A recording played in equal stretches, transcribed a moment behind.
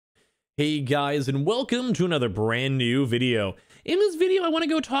Hey guys, and welcome to another brand new video. In this video, I want to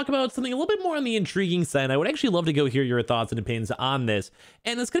go talk about something a little bit more on the intriguing side. I would actually love to go hear your thoughts and opinions on this.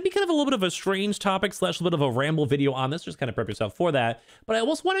 And it's going to be kind of a little bit of a strange topic slash a little bit of a ramble video on this. Just kind of prep yourself for that. But I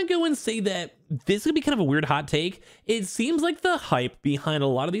also want to go and say that this could be kind of a weird hot take. It seems like the hype behind a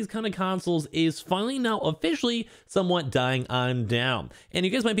lot of these kind of consoles is finally now officially somewhat dying on down. And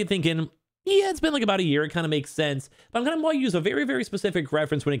you guys might be thinking, yeah, it's been like about a year. It kind of makes sense. But I'm going to want to use a very, very specific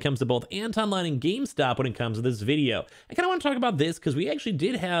reference when it comes to both Antonline and GameStop when it comes to this video. I kind of want to talk about this because we actually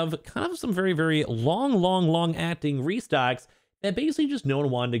did have kind of some very, very long acting restocks that basically just no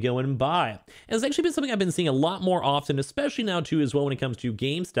one wanted to go and buy. And it's actually been something I've been seeing a lot more often, especially now too as well when it comes to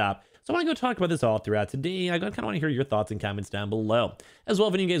GameStop. So I want to go talk about this all throughout today. I kind of want to hear your thoughts and comments down below. As well,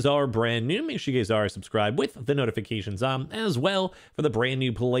 if any of you guys are brand new, make sure you guys are subscribed with the notifications on as well for the brand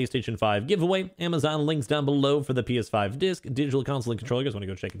new PlayStation 5 giveaway. Amazon links down below for the PS5 disc, digital console and controller. You guys want to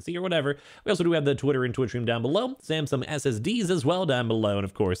go check and see or whatever. We also do have the Twitter and Twitch stream down below. Samsung SSDs as well down below. And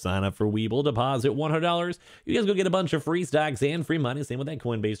of course, sign up for Weeble, deposit $100. You guys go get a bunch of free stocks and free money. Same with that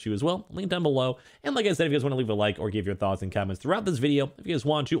Coinbase too as well. Link down below. And like I said, if you guys want to leave a like or give your thoughts and comments throughout this video, if you guys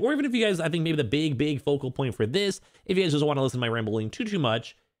want to, or even if you guys, I think maybe the big focal point for this, if you guys just want to listen to my rambling too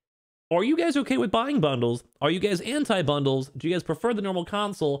much, are you guys okay with buying bundles? Are you guys anti-bundles? Do you guys prefer the normal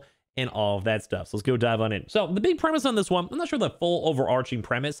console? And all of that stuff. So let's go dive on in. So the big premise on this one, I'm not sure the full overarching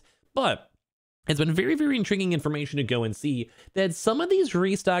premise, but it's been very intriguing information to go and see that some of these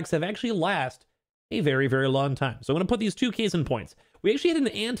restocks have actually last a very long time. So I'm going to put these two case in points. We actually had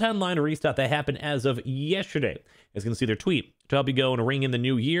an Antonline restock that happened as of yesterday. You guys can see their tweet. To help you go and ring in the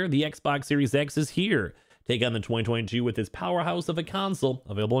new year, the Xbox Series X is here. Take on the 2022 with this powerhouse of a console,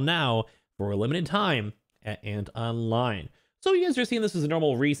 available now for a limited time at Antonline. So you guys are seeing this as a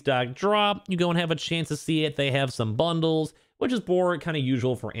normal restock drop. You go and have a chance to see it. They have some bundles, which is more kind of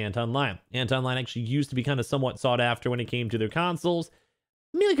usual for Antonline. Antonline actually used to be kind of somewhat sought after when it came to their consoles,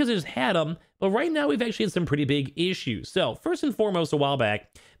 mainly because they just had them, but right now we've actually had some pretty big issues. So first and foremost, a while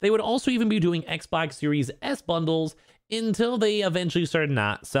back, they would also even be doing Xbox Series S bundles until they eventually started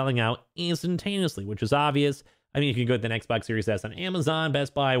not selling out instantaneously, which is obvious. I mean, you can go get the Xbox Series S on Amazon,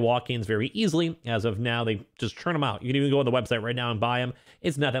 Best Buy, walk-ins very easily. As of now, they just churn them out. You can even go on the website right now and buy them.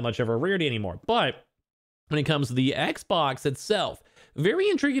 It's not that much of a rarity anymore. But when it comes to the Xbox itself, very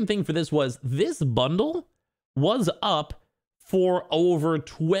intriguing thing for this was this bundle was up for over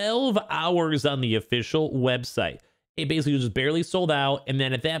 12 hours on the official website. It basically just barely sold out. And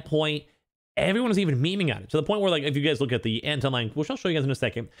then at that point, everyone was even memeing on it, to the point where, like, if you guys look at the Antonline, which I'll show you guys in a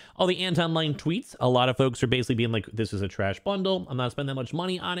second, all the Antonline tweets, a lot of folks are basically being like, this is a trash bundle. I'm not spending that much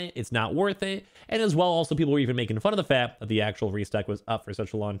money on it. It's not worth it. And as well, also people were even making fun of the fact that the actual restock was up for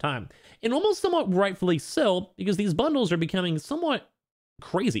such a long time. And almost somewhat rightfully so, because these bundles are becoming somewhat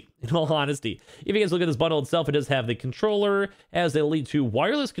crazy, in all honesty. If you guys look at this bundle itself, it does have the controller, has the Elite 2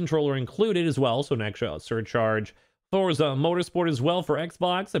 wireless controller included as well, so an extra surcharge. Forza Motorsport as well for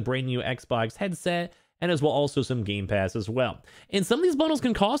Xbox, a brand new Xbox headset, and as well also some Game Pass as well. And some of these bundles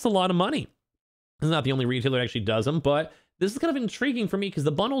can cost a lot of money. This is not the only retailer that actually does them, but this is kind of intriguing for me because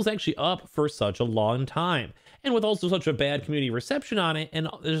the bundle is actually up for such a long time. And with also such a bad community reception on it, and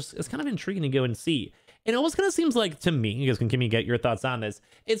it's kind of intriguing to go and see. It almost kind of seems like, to me, you guys can get your thoughts on this,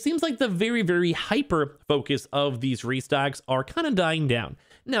 it seems like the very hyper focus of these restocks are kind of dying down.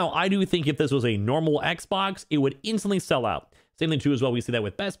 Now, I do think if this was a normal Xbox, it would instantly sell out. Same thing too as well, we see that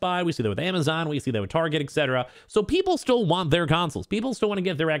with Best Buy, we see that with Amazon, we see that with Target, etc. So people still want their consoles. People still want to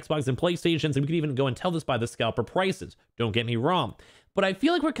get their Xbox and PlayStations, and we could even go and tell this by the scalper prices. Don't get me wrong. But I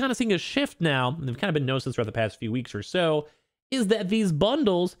feel like we're kind of seeing a shift now, and they've kind of been noticed throughout the past few weeks or so, is that these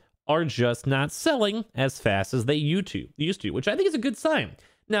bundles are just not selling as fast as they used to, which I think is a good sign.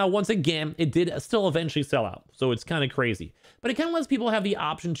 Now, once again, it did still eventually sell out, so it's kind of crazy. But it kind of lets people have the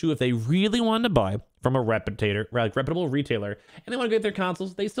option to, if they really wanted to buy from a reputable retailer, and they want to get their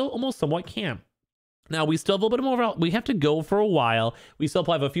consoles, they still almost somewhat can. Now, we still have a little bit more, we have to go for a while. We still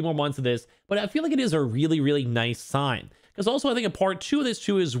probably have a few more months of this, but I feel like it is a really nice sign. Because also, I think a part two of this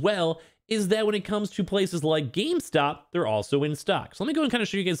too as well is that when it comes to places like GameStop, they're also in stock. So let me go and kind of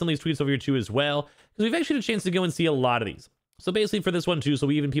show you guys some of these tweets over here too as well, because we've actually had a chance to go and see a lot of these. So basically for this one too, so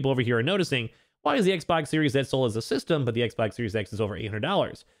even people over here are noticing, why is the Xbox Series S sold as a system, but the Xbox Series X is over $800?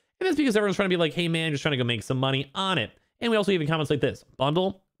 And that's because everyone's trying to be like, hey man, just trying to go make some money on it. And we also even comments like this,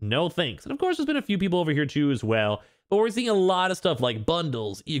 bundle, no thanks. And of course, there's been a few people over here too as well, but we're seeing a lot of stuff like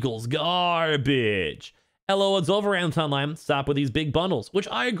bundles equals garbage. Hello, it's over, Antonline. Stop with these big bundles, which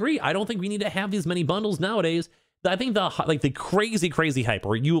I agree. I don't think we need to have these many bundles nowadays. I think the crazy hype,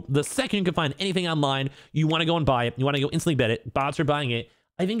 where the second you can find anything online, you want to go and buy it, you want to go instantly bet it, bots are buying it.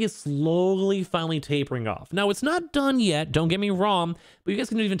 I think is slowly finally tapering off. Now, it's not done yet, don't get me wrong, but you guys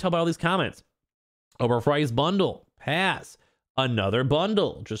can even tell by all these comments. Overpriced bundle, pass. Another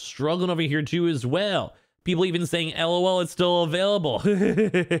bundle, just struggling over here too as well. People even saying, LOL, it's still available.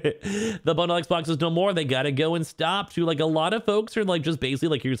 The bundle Xbox is no more. They got to go and stop too. Like, a lot of folks are like, just basically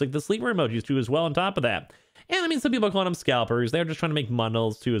like, here's like the sleeper emojis too as well on top of that. And I mean, some people are calling them scalpers. They're just trying to make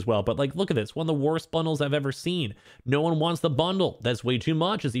bundles too as well. But like, look at this. One of the worst bundles I've ever seen. No one wants the bundle. That's way too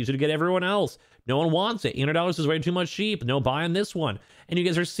much. It's easy to get everyone else. No one wants it. $800 is way too much cheap. No buying this one. And you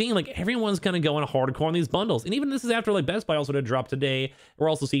guys are seeing like everyone's kind of going hardcore on these bundles. And even this is after like Best Buy also did drop today. We're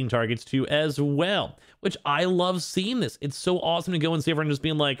also seeing Targets too as well, which I love seeing this. It's so awesome to go and see everyone just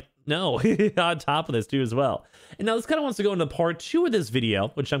being like, no, on top of this too as well. And now this kind of wants to go into part 2 of this video,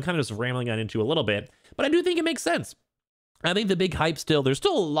 which I'm kind of just rambling on into a little bit, but I do think it makes sense. I think the big hype there's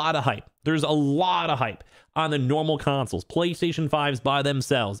still a lot of hype. There's a lot of hype on the normal consoles. PlayStation 5s by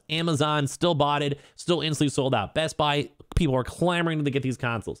themselves. Amazon still bought it, still instantly sold out. Best Buy, people are clamoring to get these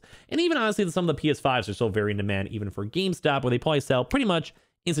consoles. And even honestly, some of the PS5s are still very in demand, even for GameStop, where they probably sell pretty much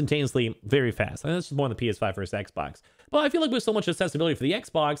instantaneously very fast. And that's just more on the PS5 versus Xbox. But I feel like with so much accessibility for the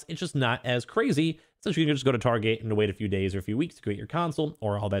Xbox, it's just not as crazy. Essentially, you can just go to Target and wait a few days or a few weeks to get your console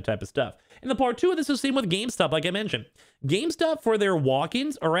or all that type of stuff. And the part 2 of this is the same with GameStop, like I mentioned. GameStop, for their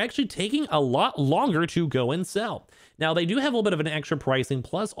walk-ins, are actually taking a lot longer to go and sell. Now, they do have a little bit of an extra pricing,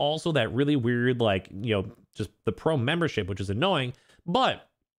 plus also that really weird, like, just the pro membership, which is annoying. But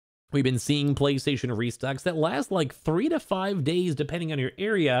we've been seeing PlayStation restocks that last like 3 to 5 days, depending on your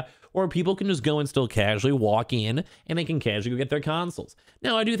area, or people can just go and still casually walk in and they can casually go get their consoles.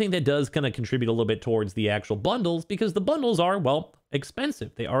 Now, I do think that does kind of contribute a little bit towards the actual bundles, because the bundles are, well,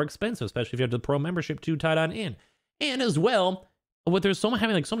 expensive. They are expensive, especially if you have the pro membership too tied on in. And as well, with there's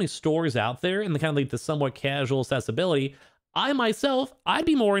having so many stores out there and the kind of like the somewhat casual accessibility, I myself, I'd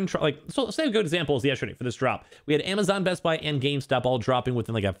be more so say a good example is yesterday for this drop. We had Amazon, Best Buy, and GameStop all dropping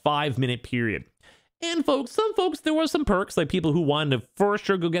within like a 5-minute period. And some folks, there were some perks, like people who wanted to first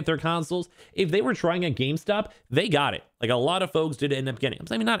sure go get their consoles. If they were trying at GameStop, they got it. Like a lot of folks did end up getting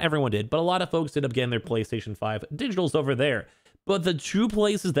it. I mean, not everyone did, but a lot of folks did end up getting their PlayStation 5 digitals over there. But the two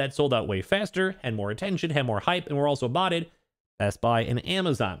places that sold out way faster, had more attention, had more hype, and were also botted, Best Buy and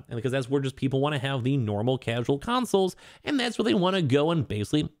Amazon. And because that's where just people want to have the normal casual consoles, and that's where they want to go and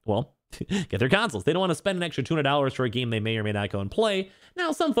basically, well, get their consoles. They don't want to spend an extra $200 for a game they may or may not go and play.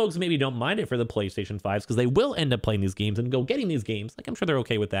 Now, some folks maybe don't mind it for the PlayStation 5s because they will end up playing these games and go getting these games. Like, I'm sure they're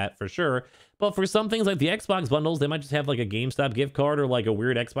okay with that for sure. But for some things like the Xbox bundles, they might just have like a GameStop gift card or like a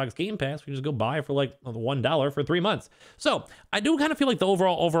weird Xbox Game Pass. We just go buy for like $1 for 3 months. So I do kind of feel like the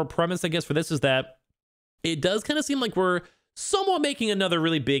overall premise, I guess, for this is that it does kind of seem like we're somewhat making another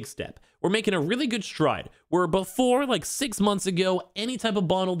really big step. We're making a really good stride. Where before, like 6 months ago, any type of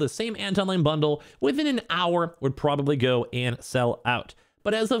bundle, the same Anton bundle, within an hour would probably go and sell out.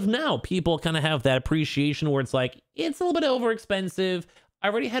 But as of now, people kind of have that appreciation where it's like, it's a little bit over expensive. I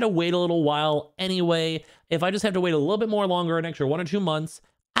already had to wait a little while anyway. If I just have to wait a little bit more longer, an extra 1 or 2 months,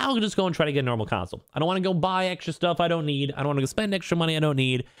 I'll just go and try to get a normal console. I don't want to go buy extra stuff I don't need. I don't want to spend extra money I don't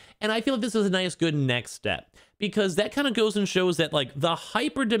need. And I feel like this is a nice, good next step, because that kind of goes and shows that like the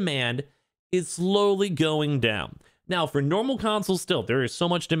hyper demand is slowly going down. Now, for normal consoles, still, there is so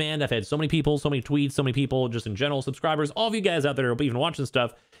much demand. I've had so many people, so many tweets, so many people, just in general, subscribers, all of you guys out there even watching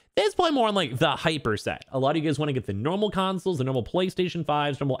stuff. That's probably more on like the hyper side. A lot of you guys want to get the normal consoles, the normal PlayStation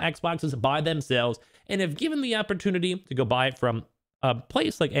 5s, normal Xboxes by themselves, and if given the opportunity to go buy it from a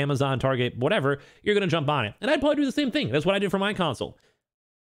place like Amazon, Target, whatever, you're going to jump on it. And I'd probably do the same thing. That's what I did for my console.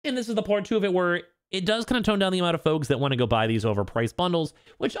 And this is the part 2 of it where it does kind of tone down the amount of folks that want to go buy these overpriced bundles,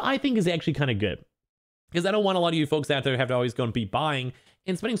 which I think is actually kind of good. Because I don't want a lot of you folks out there have to always go and be buying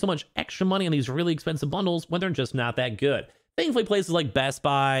and spending so much extra money on these really expensive bundles when they're just not that good. Thankfully, places like Best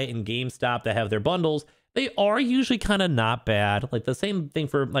Buy and GameStop that have their bundles, they are usually kind of not bad. Like the same thing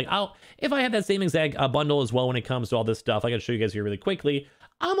for like, if I had that same exact bundle as well when it comes to all this stuff, I gotta show you guys here really quickly.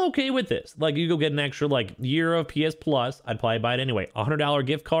 I'm okay with this. Like you go get an extra like year of PS Plus, I'd probably buy it anyway. $100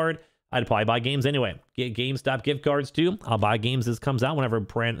 gift card, I'd probably buy games anyway. Get GameStop gift cards too. I'll buy games as comes out whenever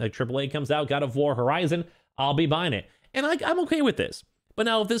brand like AAA comes out. God of War, Horizon, I'll be buying it. And I'm okay with this. But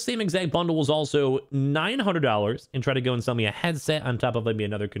now if this same exact bundle was also $900 and try to go and sell me a headset on top of maybe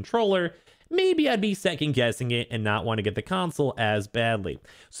another controller, maybe I'd be second guessing it and not want to get the console as badly.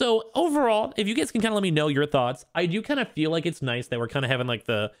 So overall, if you guys can kind of let me know your thoughts, I do kind of feel like it's nice that we're kind of having like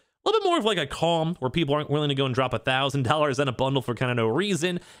the little bit more of like a calm where people aren't willing to go and drop $1,000 on a bundle for kind of no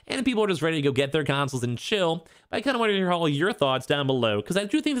reason, and people are just ready to go get their consoles and chill. But I kind of want to hear all your thoughts down below, because I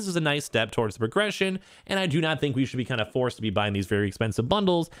do think this is a nice step towards the progression, and I do not think we should be kind of forced to be buying these very expensive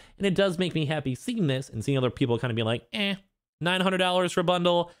bundles. And it does make me happy seeing this and seeing other people kind of be like, $900 for a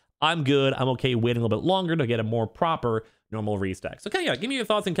bundle, I'm good, I'm okay waiting a little bit longer to get a more proper normal restock. So yeah, give me your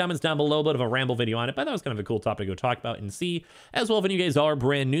thoughts and comments down below. A bit of a ramble video on it, but that was kind of a cool topic to go talk about and see. As well, if any of you guys are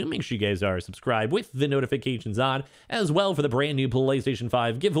brand new, make sure you guys are subscribed with the notifications on, as well for the brand new PlayStation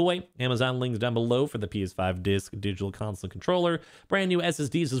 5 giveaway. Amazon links down below for the PS5 disc digital console controller, brand new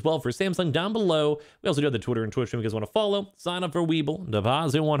SSDs as well for Samsung down below. We also do have the Twitter and Twitch if you guys want to follow. Sign up for Weeble,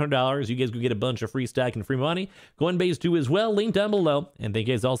 deposit $100. You guys go get a bunch of free stack and free money. Coinbase too as well, link down below. And thank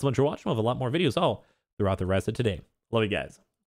you guys all so much for watching. We'll have a lot more videos all throughout the rest of today. Love you guys.